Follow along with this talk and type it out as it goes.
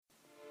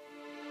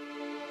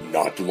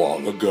Not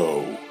long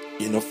ago,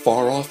 in a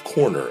far-off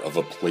corner of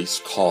a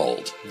place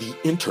called the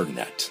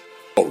Internet,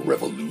 a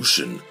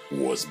revolution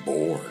was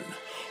born.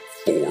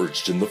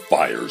 Forged in the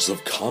fires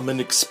of common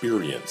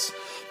experience,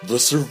 the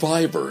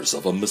survivors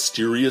of a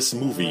mysterious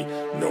movie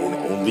known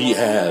only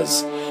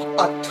as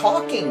A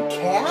Talking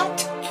Cat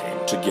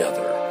came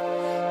together.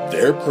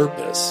 Their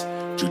purpose,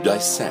 to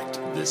dissect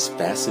this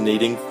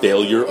fascinating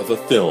failure of a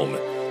film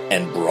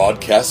and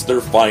broadcast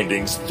their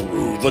findings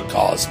through the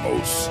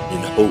cosmos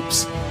in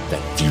hopes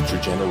that future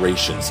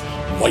generations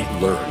might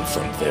learn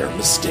from their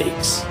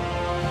mistakes.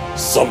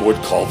 Some would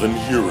call them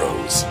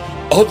heroes,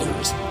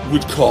 others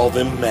would call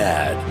them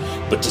mad,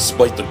 but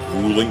despite the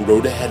grueling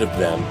road ahead of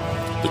them,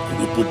 the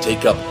group would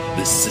take up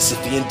this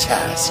Sisyphean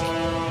task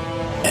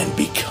and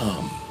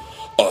become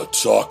a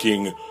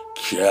talking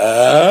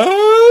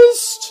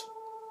cast?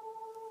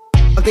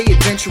 Are they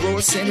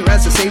adventurers, sinner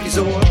as a savior's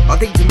or are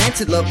they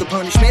demented, love the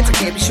punishment? I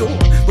can't be sure.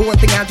 But one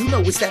thing I do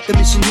know is that the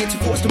mission here to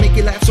force to make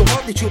you laugh so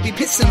hard that you'll be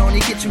pissing on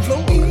your kitchen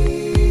floor.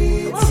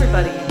 Hello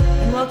everybody,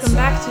 and welcome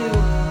back to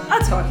A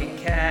Talking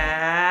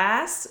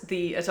Cast,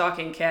 the A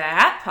Talking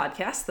Cat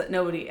podcast that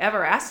nobody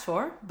ever asked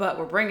for, but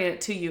we're bringing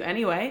it to you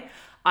anyway.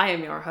 I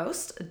am your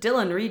host,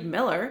 Dylan Reed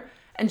Miller,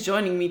 and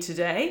joining me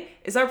today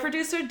is our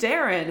producer,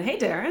 Darren. Hey,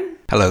 Darren.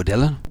 Hello,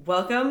 Dylan.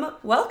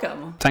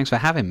 Welcome. Thanks for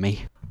having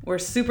me. We're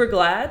super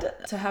glad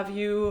to have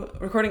you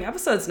recording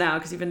episodes now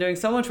because you've been doing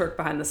so much work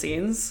behind the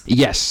scenes.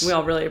 Yes. We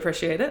all really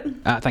appreciate it.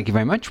 Thank you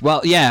very much. Well,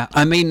 yeah,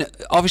 I mean,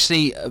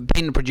 obviously,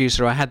 being a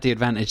producer, I had the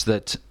advantage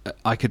that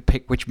I could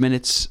pick which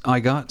minutes I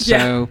got.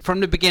 So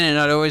from the beginning,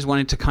 I'd always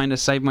wanted to kind of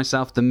save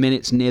myself the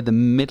minutes near the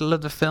middle of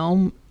the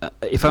film,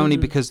 if only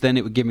because then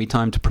it would give me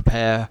time to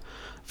prepare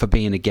for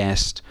being a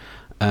guest.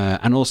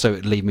 And also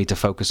it'd leave me to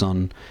focus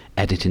on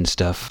editing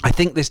stuff. I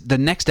think the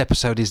next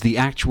episode is the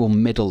actual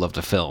middle of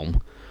the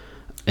film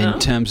in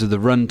terms of the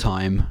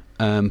runtime.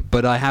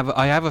 But I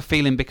have a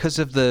feeling because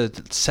of the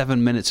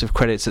 7 minutes of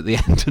credits at the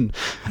end and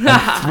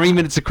 3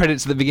 minutes of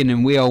credits at the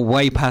beginning, we are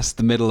way past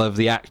the middle of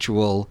the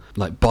actual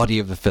body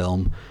of the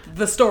film.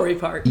 The story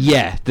part.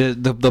 Yeah,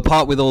 the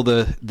part with all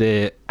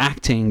the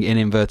acting in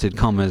inverted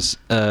commas.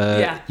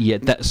 Story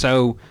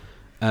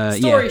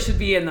should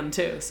be in them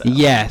too. So.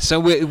 Yeah, so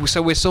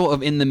we're sort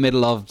of in the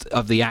middle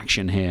of the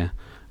action here.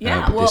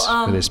 Yeah,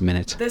 with this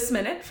minute. This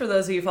minute, for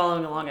those of you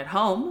following along at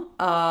home,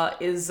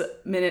 is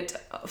minute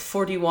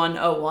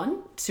 41:01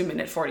 to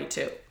minute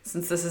 42,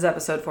 since this is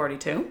episode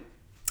 42.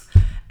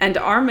 And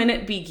our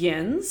minute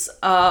begins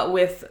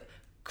with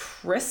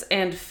Chris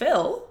and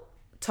Phil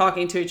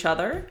talking to each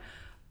other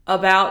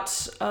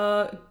about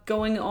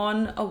going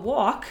on a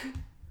walk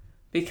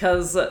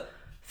because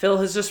Phil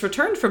has just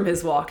returned from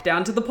his walk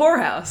down to the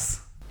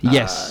poorhouse.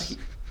 Yes.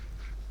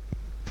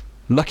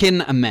 Looking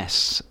a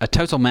mess, a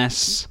total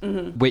mess,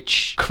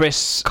 which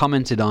Chris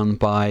commented on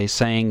by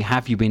saying,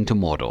 "Have you been to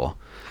Mordor?"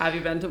 Have you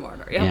been to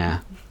Mordor?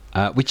 Yep.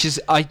 Yeah. Which is,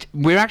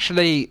 we're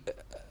actually,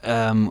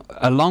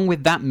 along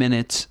with that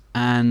minute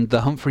and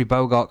the Humphrey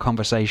Bogart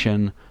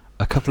conversation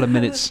a couple of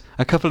minutes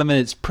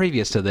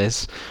previous to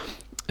this,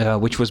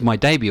 which was my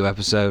debut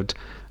episode,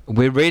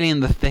 we're really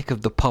in the thick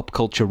of the pop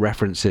culture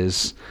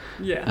references.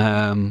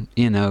 Yeah.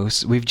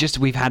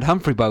 We've had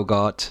Humphrey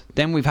Bogart,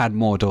 then we've had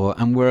Mordor,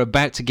 and we're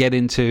about to get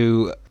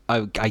into,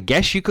 I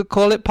guess you could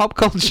call it pop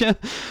culture,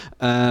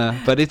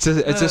 but it's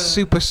a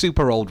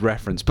super old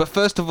reference. But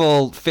first of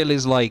all, Phil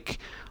is like,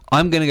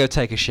 I'm gonna go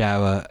take a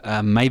shower.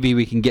 Maybe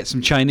we can get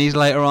some Chinese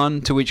later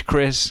on. To which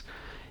Chris,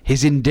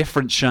 his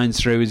indifference shines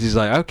through. As he's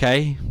like,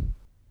 okay.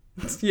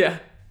 Yeah.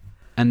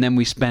 And then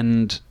we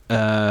spend,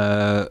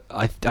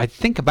 I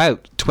think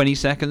about 20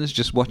 seconds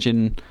just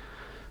watching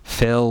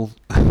Phil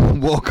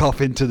walk off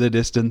into the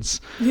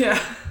distance.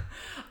 Yeah.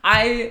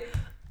 I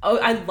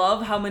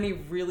love how many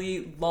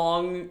really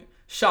long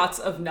shots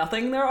of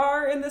nothing there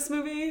are in this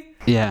movie.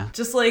 Yeah.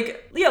 Just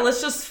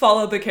let's just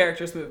follow the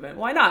character's movement.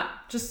 Why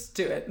not? Just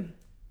do it.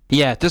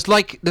 Yeah,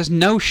 there's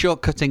no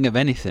shortcutting of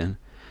anything.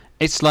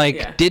 It's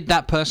like, Did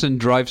that person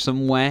drive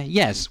somewhere?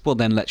 Yes. Well,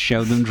 then let's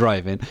show them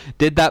driving.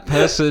 Did that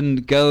person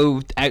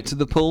go out to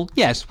the pool?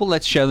 Yes. Well,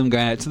 let's show them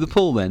going out to the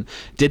pool then.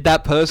 Did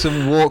that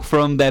person walk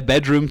from their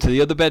bedroom to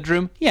the other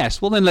bedroom?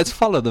 Yes. Well, then let's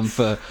follow them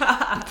for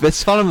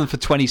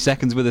 20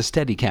 seconds with a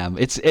steady cam.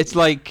 It's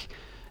like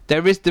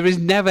there is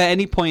never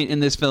any point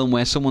in this film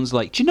where someone's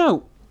like, do you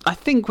know, I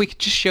think we could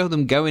just show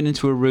them going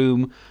into a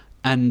room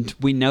and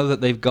we know that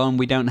they've gone.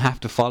 We don't have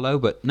to follow,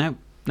 but no,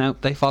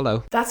 they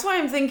follow. That's why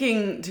I'm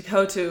thinking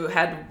Dakota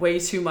had way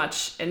too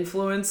much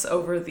influence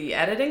over the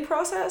editing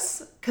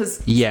process.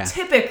 Because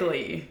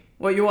typically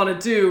what you want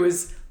to do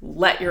is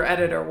let your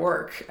editor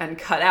work and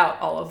cut out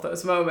all of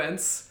those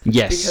moments.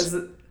 Yes.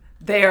 Because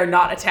they are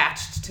not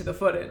attached to the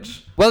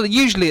footage. Well,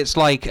 usually it's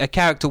like a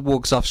character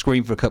walks off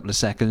screen for a couple of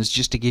seconds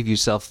just to give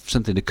yourself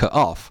something to cut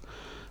off.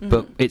 Mm-hmm.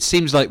 But it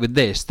seems like with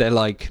this, they're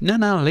like, no,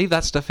 leave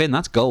that stuff in.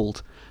 That's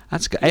gold.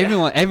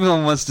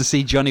 Everyone wants to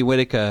see Johnny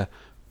Whittaker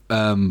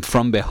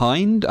from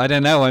behind. I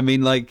don't know. I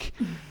mean,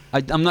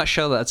 I'm not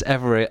sure that's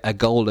ever a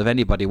goal of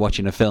anybody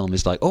watching a film.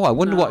 Is like, I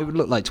wonder what it would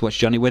look like to watch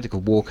Johnny Whittaker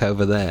walk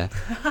over there.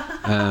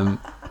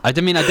 I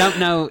mean, I don't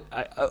know.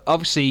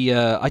 Obviously,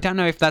 I don't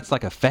know if that's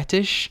like a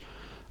fetish,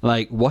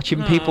 like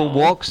watching people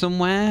walk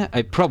somewhere.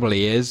 It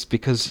probably is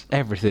because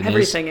everything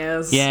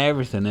is. Yeah,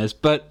 everything is.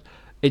 But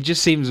it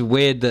just seems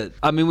weird that,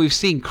 I mean, we've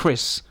seen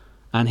Chris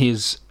and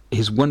his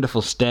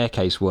wonderful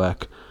staircase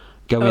work.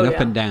 Going up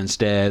and down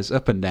stairs,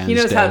 up and down stairs.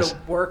 He knows how to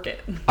work it.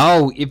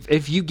 Oh,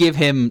 if you give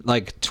him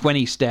like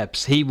 20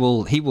 steps, he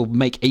will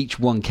make each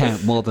one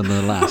count more than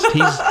the last.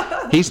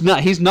 He's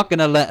not going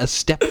to let a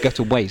step go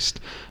to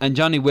waste. And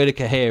Johnny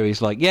Whittaker here,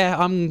 he's like, yeah,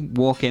 I'm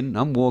walking.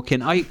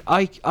 I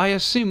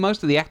assume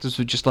most of the actors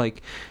were just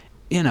like,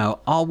 you know,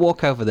 I'll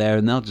walk over there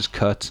and they'll just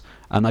cut,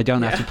 and I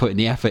don't have to put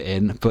any effort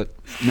in. But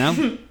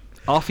no,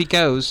 off he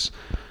goes.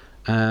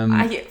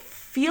 I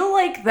feel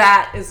like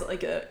that is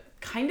like a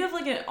kind of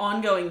like an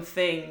ongoing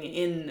thing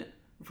in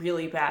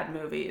really bad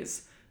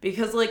movies,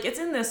 because like it's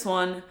in this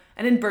one,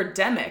 and in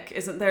Birdemic,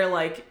 isn't there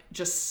like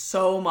just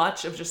so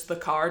much of just the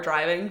car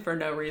driving for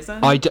no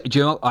reason? Do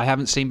you know, I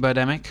haven't seen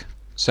Birdemic,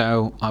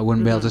 so I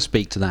wouldn't be able to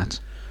speak to that.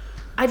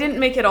 I didn't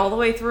make it all the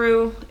way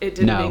through. It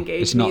didn't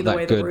engage me the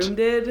way The Room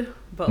did,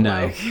 but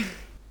like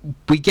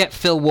we get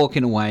Phil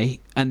walking away,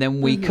 and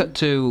then we cut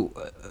to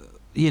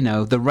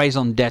the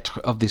raison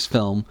d'etre of this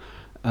film,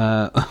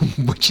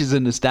 which is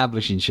an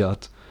establishing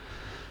shot.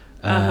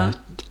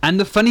 And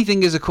the funny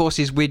thing is, of course,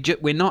 is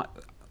we're not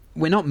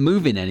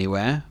moving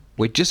anywhere.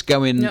 We're just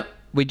going. Yep.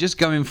 We're just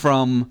going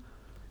from.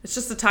 It's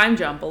just a time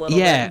jump a little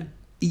bit.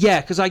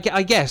 Yeah. Because I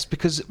guess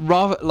because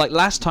rather like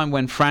last time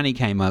when Frannie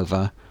came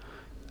over,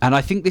 and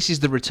I think this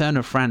is the return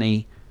of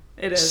Frannie.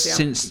 It is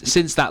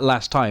since that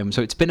last time.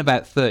 So it's been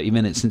about 30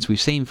 minutes since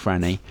we've seen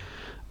Frannie.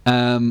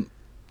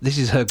 This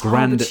is her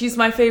grand. But she's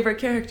my favorite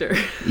character.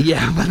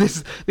 Yeah, but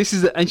this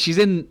is, and she's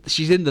in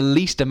the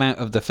least amount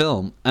of the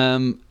film.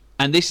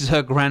 And this is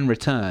her grand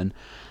return.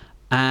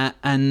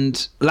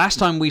 And last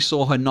time we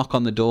saw her knock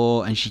on the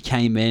door and she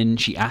came in,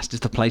 she asked if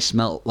the place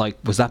smelled like,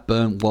 was that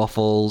burnt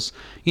waffles?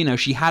 You know,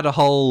 she had a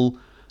whole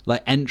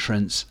like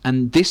entrance.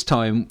 And this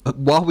time,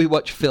 while we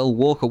watch Phil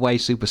walk away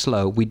super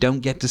slow, we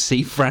don't get to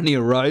see Frannie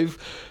arrive.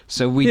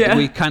 So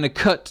we kind of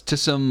cut to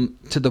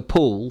the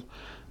pool.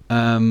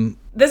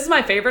 This is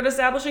my favorite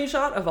establishing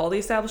shot of all the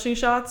establishing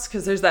shots,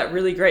 because there's that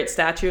really great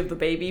statue of the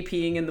baby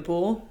peeing in the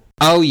pool.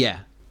 Oh, yeah.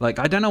 Like,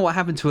 I don't know what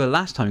happened to her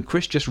last time.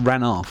 Chris just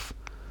ran off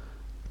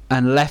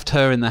and left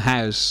her in the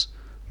house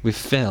with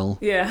Phil.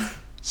 Yeah.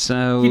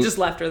 So he just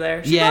left her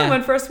there. She probably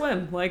went for a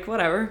swim. Like,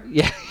 whatever.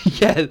 Yeah,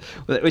 yeah.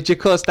 Which, of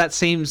course, that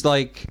seems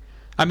like...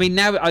 I mean,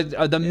 now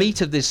the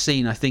meat of this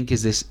scene, I think,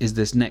 is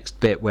this next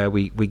bit where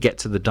we get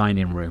to the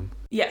dining room.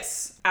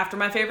 Yes. After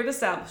my favorite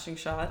establishing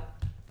shot.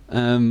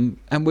 And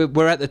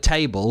we're at the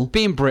table.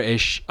 Being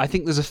British, I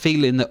think there's a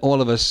feeling that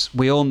all of us,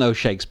 we all know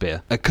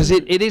Shakespeare. Because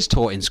it is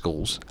taught in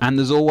schools. And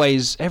there's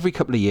always, every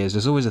couple of years,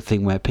 there's always a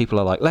thing where people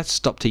are like, let's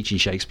stop teaching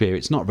Shakespeare.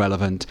 It's not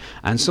relevant.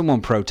 And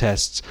someone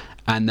protests.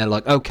 And they're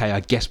like, okay,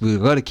 I guess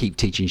we've got to keep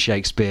teaching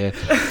Shakespeare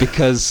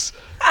because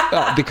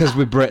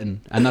we're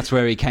Britain. And that's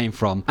where he came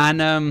from.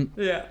 And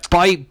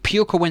by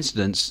pure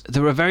coincidence,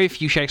 there are very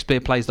few Shakespeare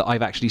plays that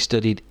I've actually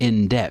studied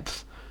in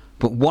depth.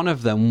 But one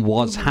of them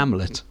was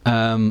Hamlet.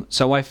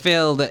 So I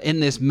feel that in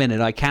this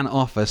minute I can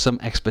offer some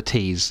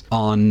expertise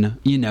on,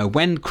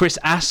 when Chris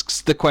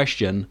asks the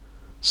question,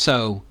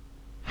 so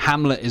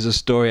Hamlet is a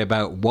story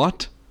about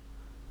what?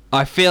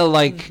 I feel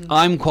like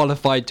I'm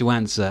qualified to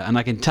answer, and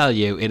I can tell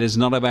you it is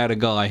not about a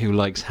guy who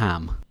likes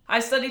ham. I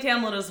studied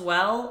Hamlet as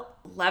well,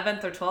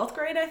 11th or 12th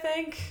grade, I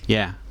think.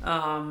 Yeah.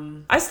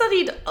 I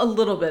studied a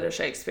little bit of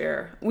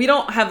Shakespeare. We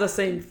don't have the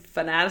same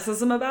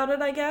fanaticism about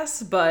it, I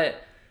guess,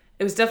 but...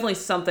 it was definitely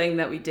something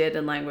that we did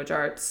in language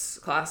arts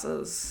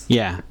classes.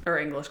 Yeah. Or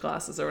English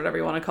classes, or whatever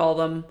you want to call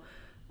them.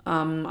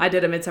 I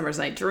did A Midsummer's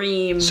Night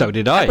Dream. So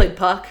did I. I played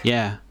Puck.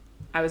 Yeah.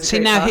 I was a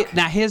great Puck.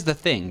 Now here's the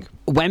thing.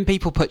 When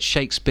people put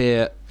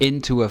Shakespeare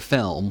into a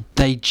film,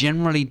 they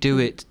generally do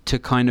it to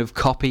kind of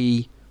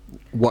copy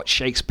what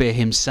Shakespeare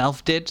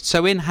himself did.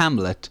 So in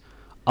Hamlet,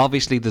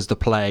 obviously there's the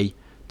play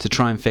to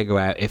try and figure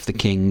out if the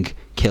king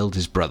killed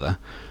his brother.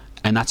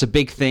 And that's a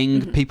big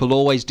thing. Mm-hmm. People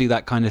always do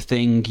that kind of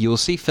thing. You'll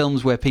see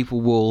films where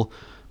people will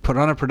put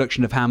on a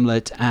production of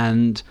Hamlet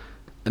and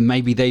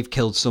maybe they've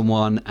killed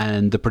someone,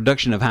 and the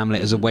production of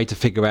Hamlet is a way to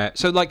figure out.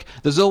 So, like,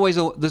 there's always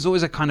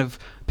a kind of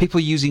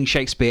people using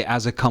Shakespeare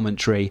as a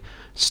commentary.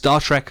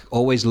 Star Trek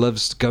always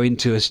loves going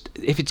to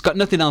if it's got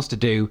nothing else to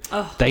do,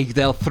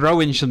 they'll throw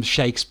in some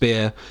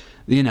Shakespeare.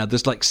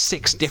 There's like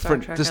six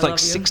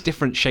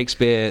different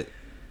Shakespeare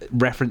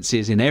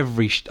references in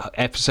every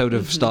episode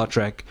of Star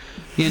Trek.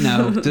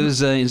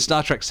 There's in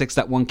Star Trek 6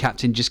 that one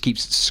captain just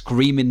keeps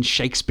screaming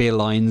Shakespeare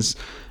lines.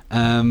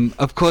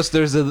 Of course,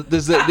 there's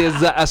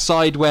that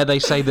aside where they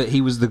say that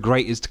he was the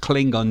greatest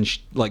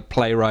Klingon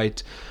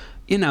playwright.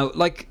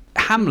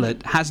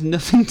 Hamlet has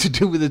nothing to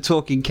do with a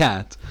talking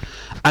cat.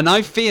 And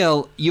I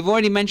feel you've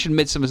already mentioned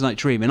Midsummer's Night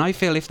Dream, and I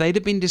feel if they'd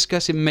have been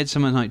discussing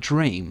Midsummer Night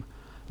Dream,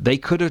 they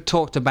could have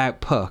talked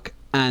about Puck.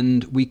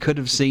 And we could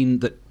have seen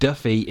that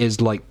Duffy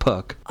is like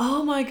Puck.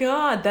 Oh my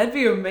god, that'd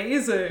be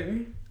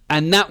amazing.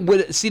 And that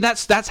would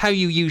that's how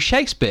you use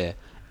Shakespeare.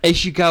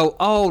 is you go,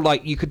 oh,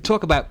 like, you could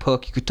talk about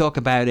Puck, you could talk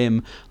about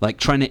him, like,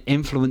 trying to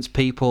influence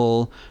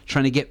people,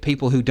 trying to get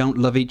people who don't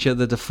love each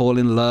other to fall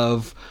in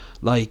love,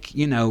 like,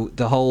 you know,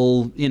 the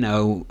whole, you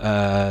know,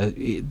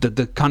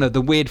 the kind of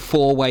the weird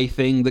four-way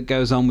thing that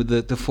goes on with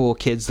the four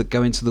kids that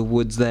go into the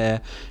woods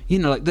there, you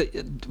know, like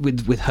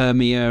with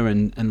Hermia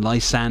and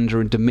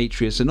Lysander and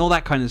Demetrius and all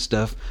that kind of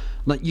stuff.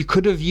 Like, you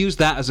could have used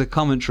that as a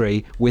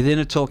commentary within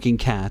a talking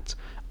cat.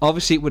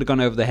 Obviously, it would have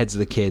gone over the heads of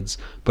the kids,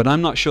 but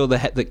I'm not sure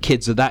that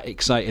kids are that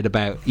excited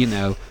about, you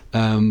know,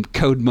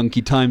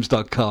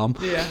 CodeMonkeyTimes.com.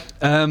 Yeah.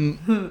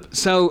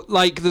 So,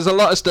 like, there's a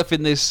lot of stuff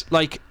in this,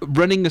 like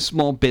running a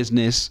small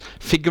business,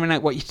 figuring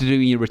out what you to do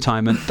in your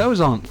retirement.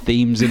 Those aren't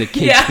themes in a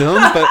kids'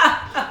 film, but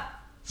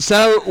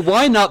so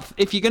why not?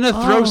 If you're going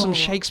to throw some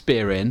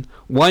Shakespeare in,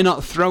 why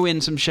not throw in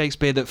some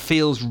Shakespeare that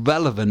feels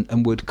relevant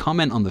and would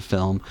comment on the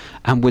film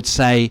and would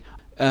say,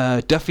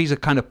 Duffy's a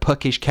kind of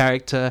puckish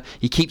character.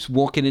 He keeps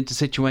walking into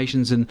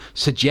situations and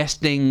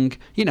suggesting,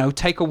 you know,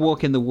 take a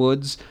walk in the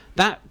woods.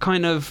 That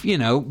kind of, you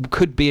know,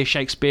 could be a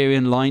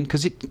Shakespearean line,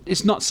 because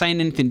it's not saying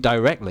anything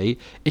directly.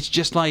 It's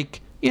just like,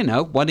 you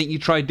know, why don't you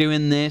try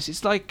doing this?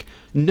 It's like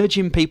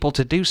nudging people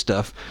to do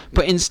stuff.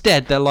 But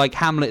instead, they're like,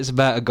 Hamlet is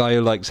about a guy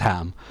who likes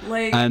ham.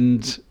 Like,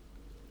 and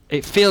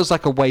it feels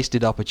like a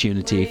wasted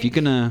opportunity. Like, if you're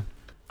going to...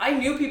 I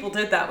knew people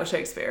did that with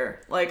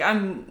Shakespeare. Like,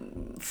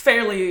 I'm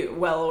fairly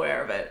well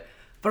aware of it.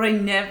 But I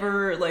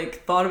never,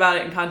 like, thought about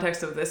it in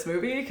context of this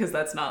movie, because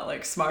that's not,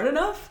 like, smart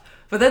enough.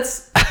 But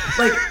that's,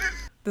 like,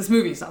 this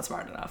movie's not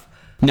smart enough.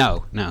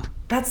 No.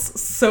 That's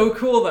so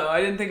cool, though.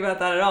 I didn't think about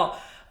that at all.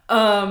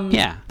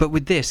 Yeah, but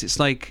with this, it's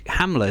like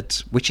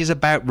Hamlet, which is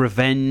about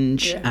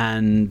revenge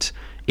and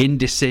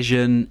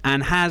indecision,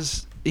 and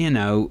has, you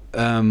know,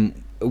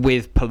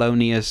 with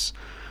Polonius,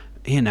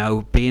 you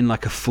know, being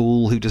like a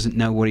fool who doesn't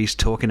know what he's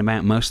talking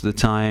about most of the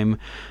time.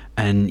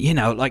 And, you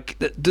know, like,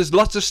 there's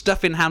lots of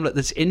stuff in Hamlet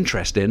that's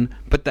interesting,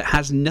 but that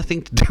has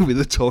nothing to do with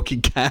a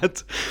talking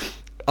cat.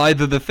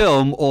 Either the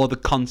film or the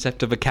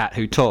concept of a cat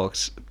who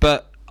talks.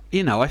 But,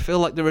 you know, I feel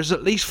like there is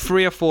at least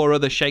 3 or 4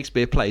 other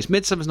Shakespeare plays,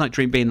 Midsummer's Night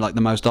Dream being, like, the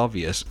most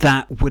obvious,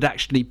 that would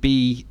actually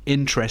be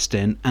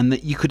interesting and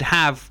that you could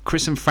have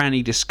Chris and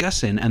Frannie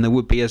discussing, and there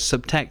would be a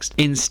subtext.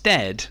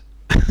 Instead...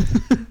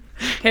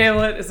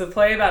 Hamlet is a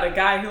play about a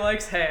guy who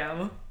likes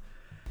ham.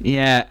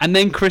 Yeah, and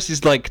then Chris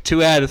is like,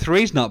 2 out of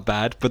 3 is not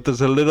bad, but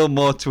there's a little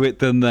more to it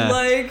than that.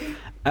 Like,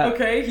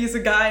 okay, he's a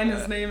guy and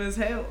his name is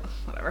Hamlet.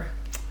 Whatever.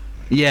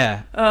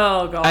 Yeah.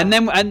 Oh god. And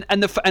then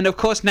and of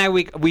course now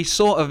we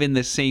sort of in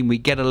this scene we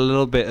get a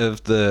little bit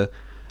of the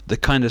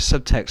kind of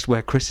subtext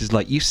where Chris is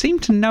like, you seem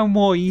to know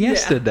more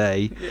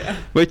yesterday. Yeah.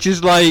 Which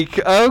is like,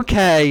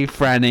 okay,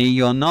 Frannie,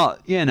 you're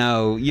not, you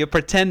know, you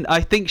pretend. I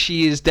think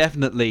she is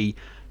definitely.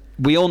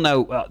 We all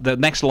know the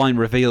next line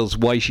reveals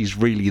why she's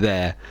really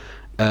there.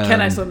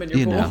 Can I swim in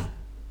your pool? Know.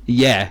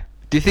 Yeah.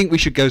 Do you think we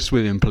should go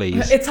swimming,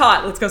 please? It's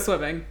hot. Let's go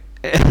swimming.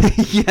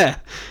 Yeah.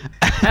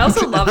 I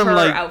also love her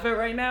outfit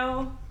right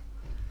now.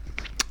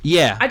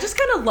 Yeah. I just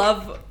kind of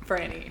love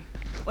Frannie.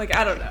 Like,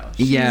 I don't know.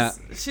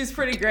 She's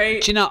pretty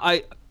great. Do you know,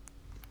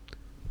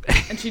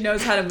 and she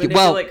knows how to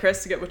manipulate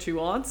Chris to get what she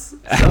wants. So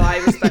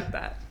I respect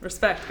that.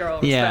 Respect, girl.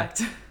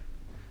 Respect. Yeah.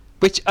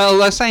 Which, I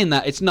was saying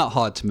that, it's not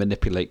hard to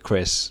manipulate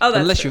Chris. Oh,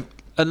 that's true.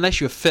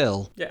 Unless you're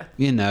Phil,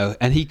 you know,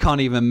 and he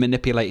can't even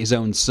manipulate his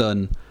own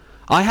son.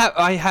 I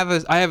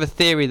have a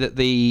theory that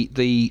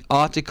the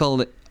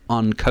article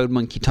on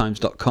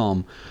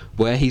CodeMonkeyTimes.com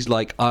where he's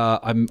like,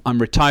 I'm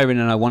retiring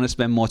and I want to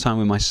spend more time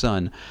with my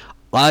son.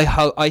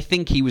 I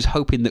think he was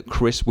hoping that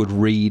Chris would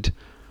read,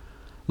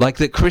 like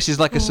that Chris is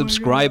like a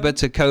subscriber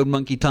to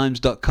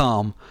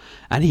CodeMonkeyTimes.com,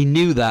 and he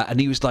knew that, and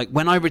he was like,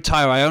 when I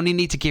retire, I only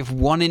need to give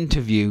one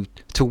interview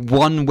to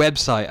one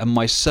website, and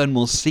my son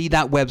will see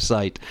that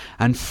website,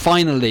 and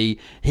finally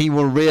he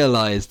will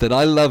realize that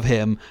I love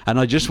him, and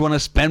I just want to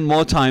spend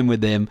more time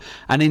with him.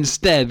 And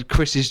instead,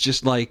 Chris is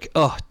just like,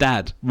 oh,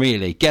 Dad,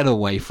 really, get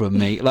away from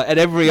me. Like, at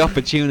every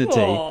opportunity.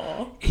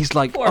 Aww. He's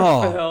like,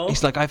 Phil.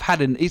 He's like,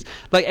 he's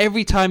like,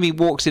 every time he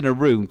walks in a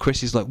room,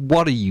 Chris is like,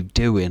 what are you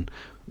doing?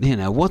 You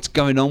know, what's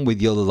going on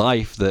with your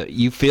life that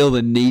you feel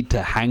the need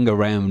to hang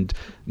around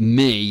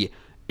me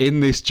in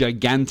this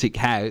gigantic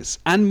house?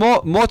 And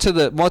more to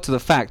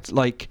the fact,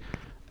 like,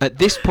 at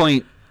this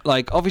point,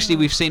 like, obviously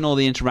we've seen all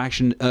the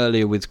interaction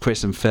earlier with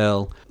Chris and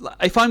Phil.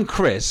 If I'm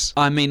Chris,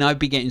 I mean, I'd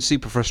be getting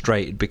super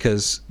frustrated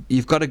because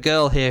you've got a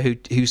girl here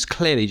who's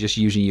clearly just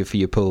using you for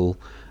your pool,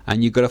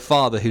 and you've got a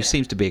father who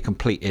seems to be a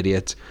complete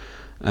idiot.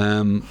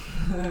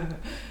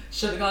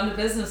 Should have gone to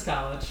business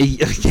college.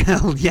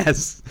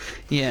 Yes.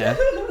 Yeah.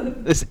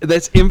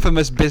 That's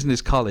infamous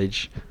business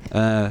college.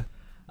 I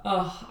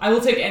will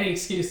take any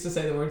excuse to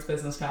say the words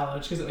business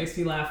college because it makes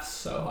me laugh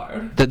so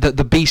hard.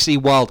 The BC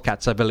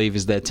Wildcats, I believe,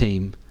 is their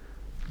team.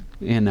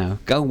 You know,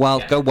 go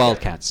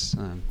Wildcats.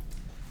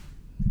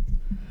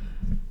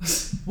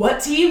 What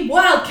team?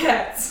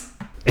 Wildcats.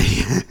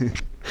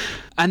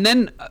 And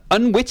then,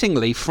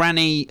 unwittingly,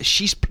 Frannie,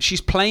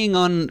 she's playing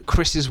on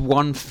Chris's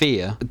one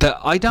fear that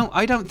I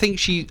don't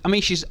think I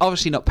mean, she's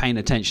obviously not paying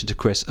attention to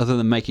Chris other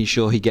than making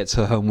sure he gets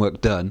her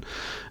homework done.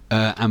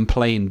 and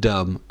playing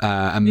dumb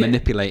and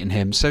manipulating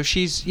him. So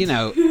she's,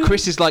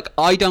 Chris is like,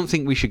 I don't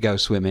think we should go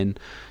swimming,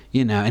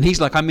 and he's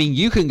like, I mean,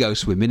 you can go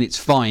swimming, it's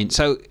fine.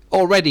 So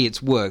already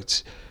it's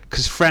worked,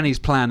 because Franny's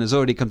plan has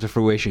already come to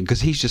fruition,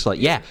 because he's just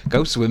like, yeah,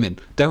 go swimming,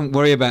 don't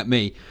worry about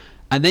me.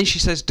 And then she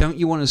says, don't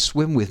you want to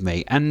swim with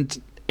me?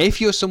 And if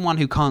you're someone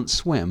who can't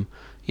swim,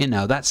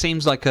 that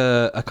seems like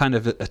a kind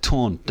of a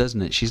taunt,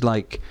 doesn't it? She's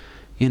like,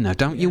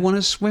 don't you want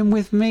to swim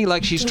with me?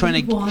 Like she's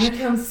trying to want to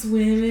come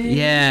swimming.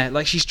 Yeah,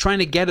 like she's trying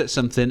to get at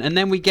something. And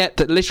then we get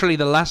that literally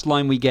the last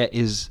line we get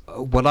is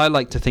what I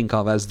like to think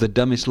of as the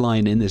dumbest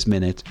line in this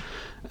minute,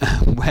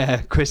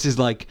 where Chris is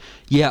like,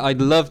 yeah,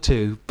 I'd love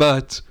to,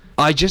 but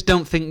I just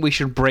don't think we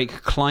should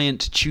break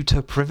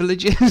client-tutor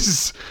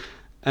privileges.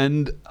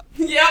 And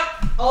yep,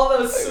 all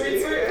those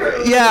sweet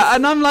privileges. Yeah,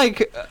 and I'm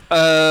like,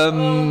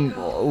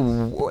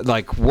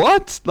 like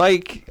what?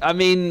 Like, I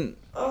mean,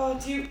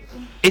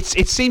 it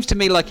seems to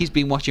me like he's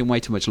been watching way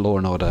too much Law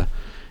and Order.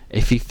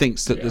 If he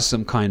thinks that there's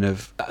some kind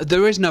of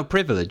there is no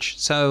privilege,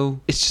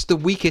 so it's just the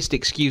weakest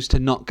excuse to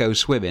not go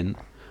swimming.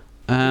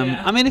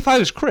 I mean, if I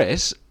was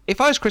Chris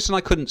and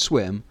I couldn't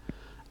swim,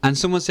 and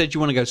someone said, "You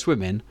want to go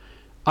swimming?"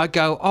 I'd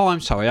go, "Oh, I'm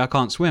sorry, I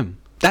can't swim."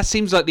 That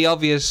seems like the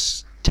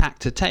obvious tack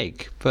to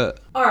take, but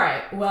all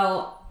right,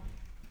 well,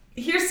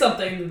 here's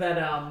something that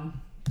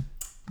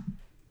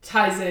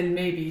ties in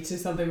maybe to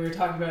something we were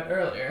talking about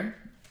earlier.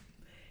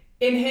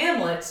 In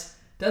Hamlet,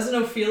 doesn't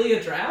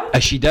Ophelia drown?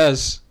 She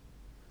does.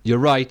 You're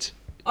right.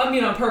 I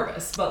mean, on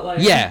purpose, but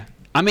like yeah.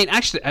 I mean,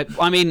 actually,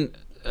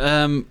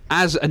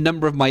 as a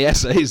number of my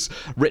essays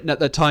written at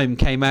the time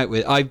came out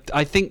with,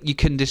 I think you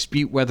can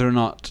dispute whether or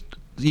not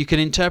you can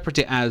interpret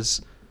it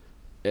as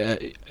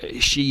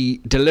she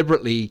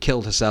deliberately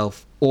killed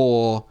herself,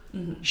 or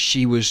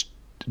she was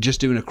just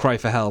doing a cry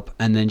for help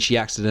and then she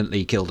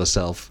accidentally killed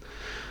herself.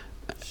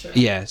 Sure.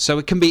 Yeah, so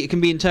it can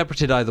be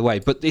interpreted either way,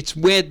 but it's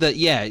weird that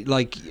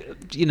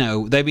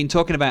they've been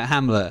talking about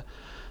Hamlet,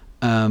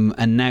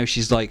 and now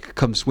she's like,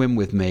 come swim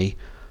with me.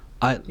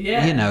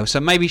 So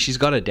maybe she's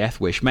got a death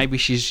wish. Maybe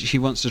she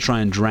wants to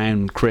try and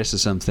drown Chris or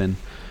something,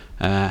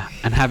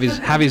 and have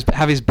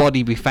his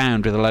body be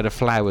found with a load of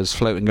flowers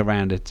floating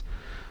around it.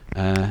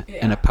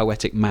 In a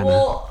poetic manner.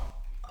 Well,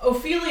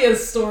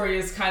 Ophelia's story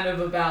is kind of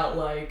about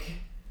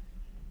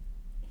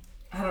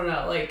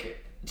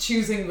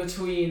choosing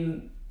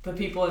between the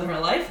people in her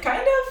life,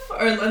 kind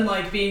of,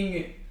 and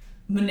being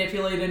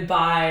manipulated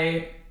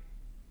by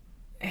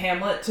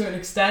Hamlet to an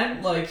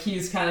extent. Like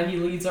he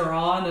leads her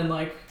on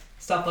and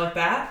stuff like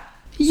that.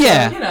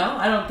 Yeah. So,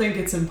 I don't think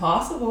it's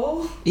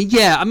impossible.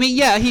 Yeah, I mean,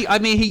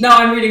 he. No,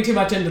 I'm reading too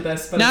much into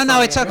this. But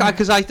it's okay,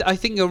 because I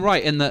think you're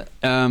right in that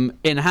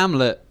in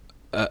Hamlet.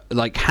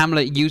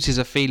 Hamlet uses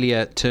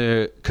Ophelia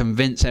to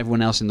convince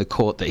everyone else in the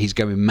court that he's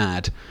going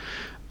mad,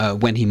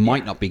 when he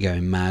might not be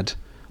going mad,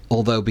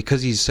 although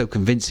because he's so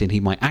convincing he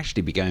might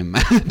actually be going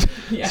mad.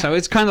 So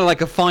it's kind of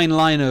like a fine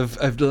line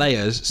of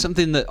layers,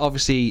 something that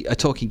obviously a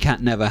talking cat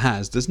never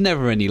has. There's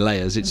never any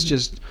layers, it's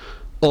just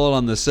all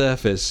on the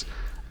surface.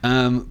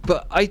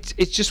 But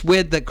it's just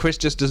weird that Chris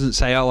just doesn't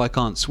say, oh, I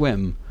can't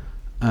swim.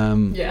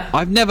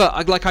 I've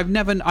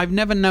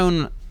never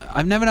known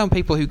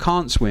people who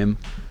can't swim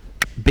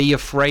be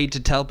afraid to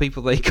tell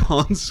people they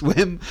can't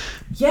swim.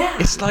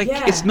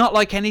 It's not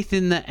like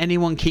anything that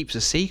anyone keeps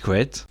a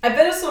secret. I've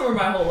been a swimmer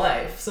my whole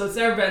life, so it's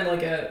never been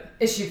a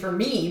issue for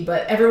me,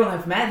 but everyone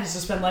I've met has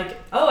just been like,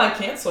 oh, I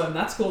can't swim,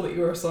 that's cool that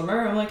you're a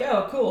swimmer. I'm like,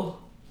 oh,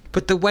 cool.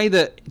 But the way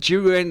that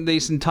during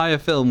this entire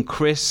film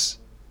Chris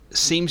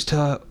seems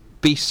to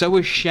be so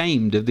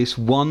ashamed of this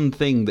one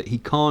thing that he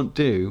can't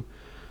do,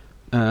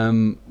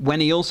 when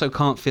he also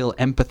can't feel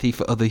empathy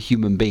for other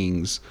human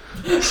beings,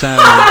 so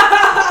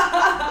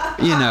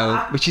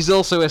which is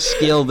also a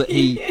skill that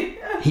he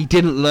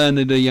didn't learn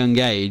at a young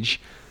age.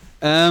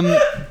 If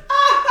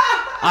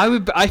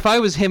I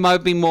was him, I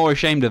would be more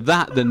ashamed of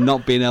that than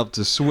not being able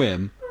to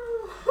swim.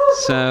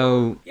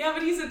 So yeah,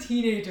 but he's a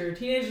teenager.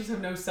 Teenagers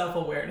have no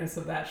self-awareness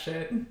of that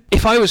shit.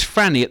 If I was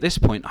Franny at this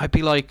point, I'd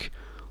be like,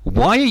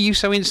 why are you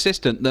so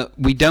insistent that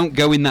we don't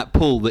go in that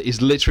pool that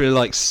is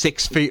literally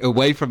 6 feet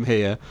away from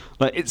here?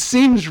 It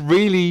seems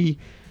really.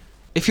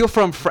 If you're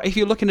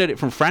looking at it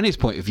from Franny's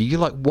point of view, you're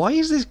like, why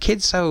is this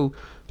kid so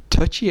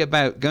touchy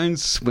about going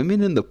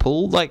swimming in the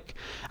pool?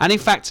 And in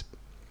fact,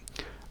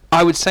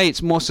 I would say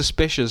it's more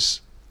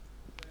suspicious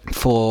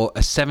for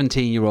a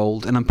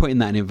 17-year-old, and I'm putting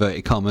that in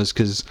inverted commas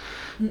because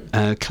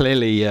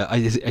clearly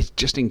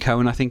Justin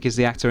Cohen, I think, is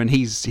the actor, and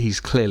he's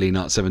clearly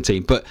not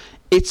 17. But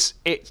it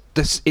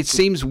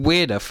seems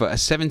weirder for a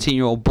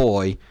 17-year-old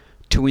boy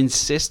to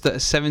insist that a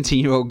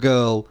 17-year-old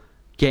girl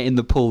get in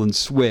the pool and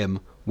swim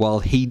while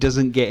he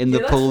doesn't get in the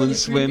pool really and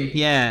swim. Creepy.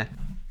 Yeah.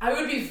 I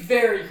would be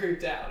very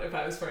creeped out if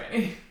I was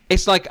Franny.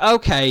 It's like,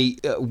 okay,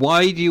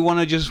 why do you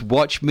want to just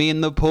watch me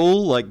in the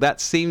pool? That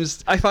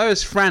seems. If I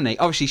was Franny,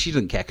 obviously she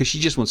doesn't care because she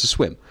just wants to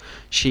swim.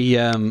 She,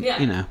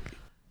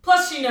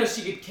 Plus, she knows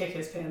she could kick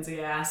his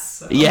pansy ass.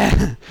 So.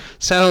 Yeah.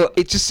 So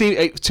it just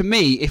seemed to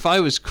me, if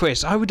I was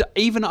Chris, I would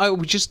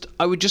just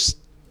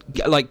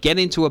get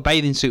into a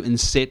bathing suit and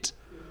sit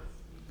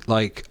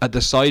like at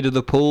the side of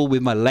the pool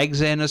with my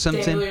legs in or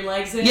something. Dangle your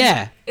legs in?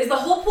 Yeah. Is the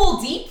whole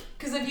pool deep?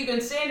 Because if you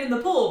can stand in the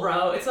pool,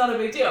 bro, it's not a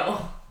big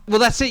deal. Well,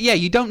 that's it. Yeah,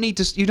 you don't need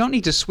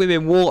to swim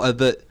in water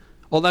that.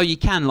 Although you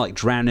can like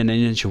drown in an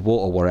inch of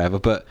water or whatever,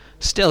 but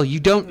still you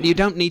don't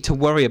need to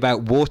worry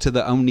about water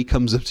that only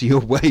comes up to your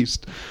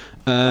waist.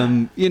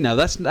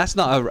 That's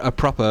not a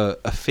proper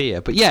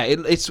fear. But yeah,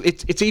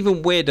 it's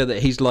even weirder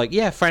that he's like,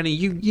 yeah, Frannie,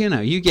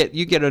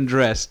 you get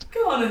undressed.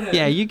 Go on ahead.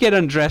 Yeah, you get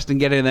undressed and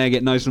get in there, and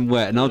get nice and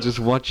wet, and I'll just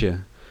watch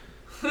you.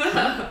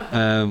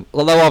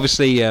 Although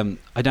obviously,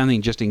 I don't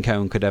think Justin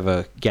Cohen could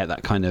ever get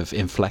that kind of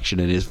inflection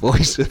in his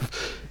voice.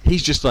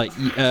 He's just like,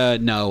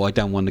 no, I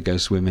don't want to go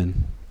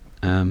swimming.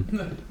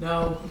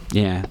 No.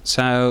 Yeah.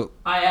 So.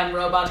 I am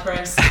Robot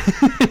Chris.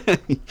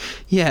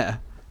 Yeah.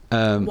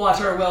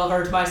 Water will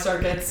hurt my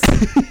circuits.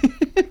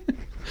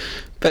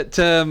 But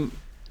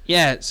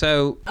yeah.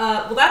 So.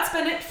 Well, that's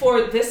been it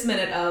for this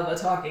minute of A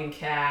Talking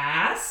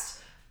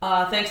Cast.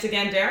 Thanks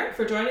again, Darren,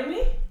 for joining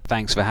me.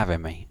 Thanks for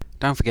having me.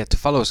 Don't forget to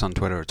follow us on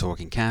Twitter at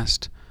Talking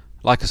Cast,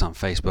 like us on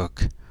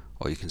Facebook,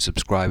 or you can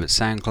subscribe at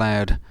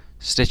SoundCloud,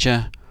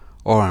 Stitcher,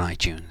 or on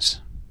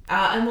iTunes.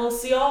 And we'll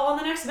see you all on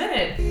the next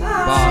minute.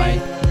 Bye.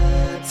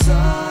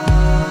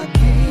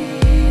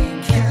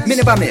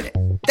 Minute by minute.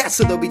 That's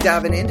what they'll be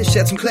diving in to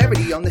shed some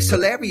clarity on this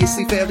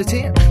hilariously failed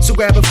attempt. So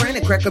grab a friend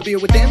and crack a beer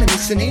with them and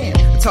listen in.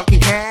 The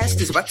Talking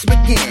Cast is about to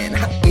begin.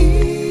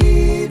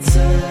 It's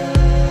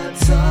a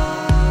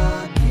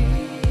talking.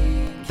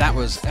 That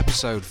was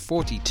episode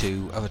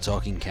 42 of A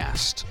Talking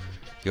Cast.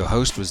 Your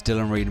host was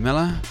Dylan Reed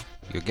Miller.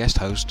 Your guest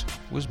host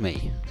was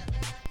me.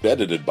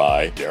 Edited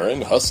by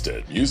Darren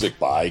Husted. Music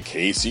by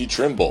Casey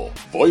Trimble.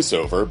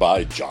 Voiceover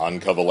by John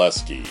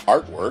Kovaleski.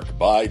 Artwork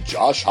by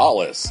Josh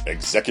Hollis.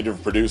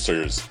 Executive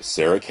producers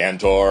Sarah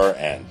Cantor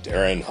and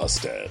Darren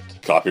Husted.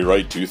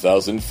 Copyright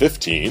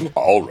 2015.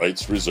 All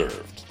rights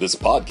reserved. This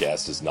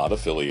podcast is not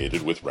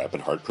affiliated with Rapid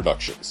Heart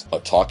Productions. A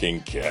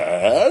Talking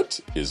Cat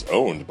is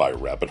owned by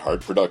Rapid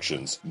Heart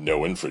Productions.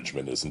 No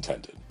infringement is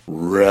intended.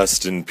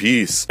 Rest in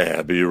peace,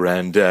 Abby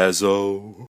Randazzo.